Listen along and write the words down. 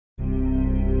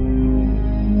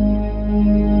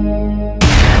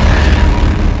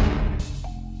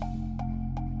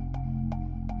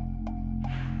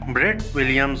Britt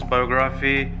Williams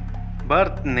biography.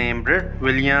 Birth name Britt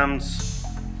Williams.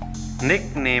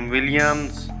 Nickname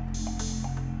Williams.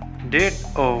 Date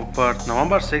of birth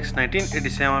November 6,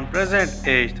 1987. Present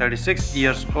age 36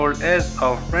 years old as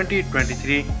of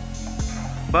 2023.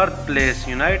 Birthplace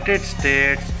United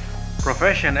States.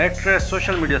 Profession actress,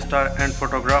 social media star and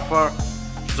photographer.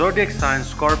 Zodiac sign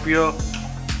Scorpio.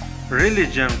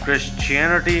 Religion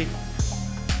Christianity.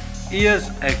 Years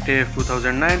active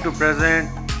 2009 to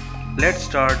present. Let's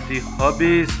start the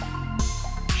hobbies.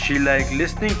 She likes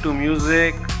listening to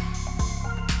music,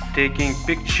 taking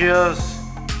pictures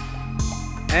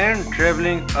and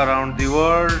traveling around the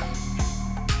world.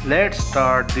 Let's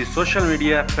start the social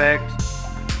media facts.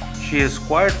 She is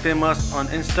quite famous on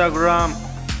Instagram.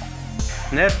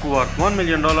 Net worth $1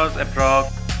 million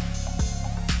approx.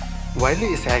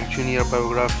 Wiley Isaac Jr.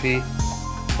 biography.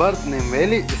 Birth name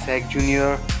Wiley Isaac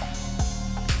Jr.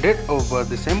 Date of birth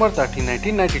December 13,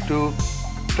 1992.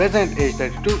 Present age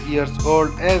 32 years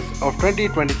old as of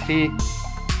 2023.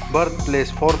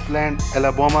 Birthplace Portland,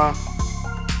 Alabama.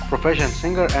 Profession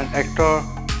singer and actor.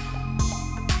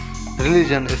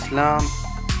 Religion Islam.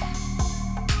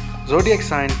 Zodiac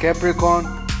sign Capricorn.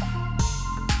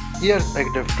 Years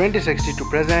active 2060 to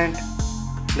present.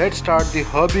 Let's start the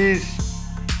hobbies.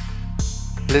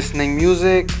 Listening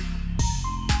music,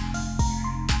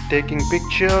 taking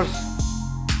pictures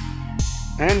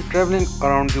and traveling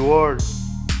around the world.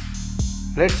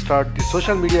 Let's start the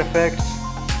social media facts.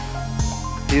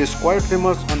 He is quite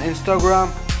famous on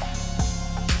Instagram.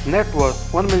 Net worth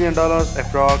 $1 million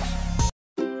approx.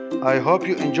 I hope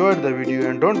you enjoyed the video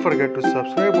and don't forget to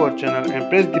subscribe our channel and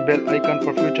press the bell icon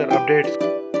for future updates.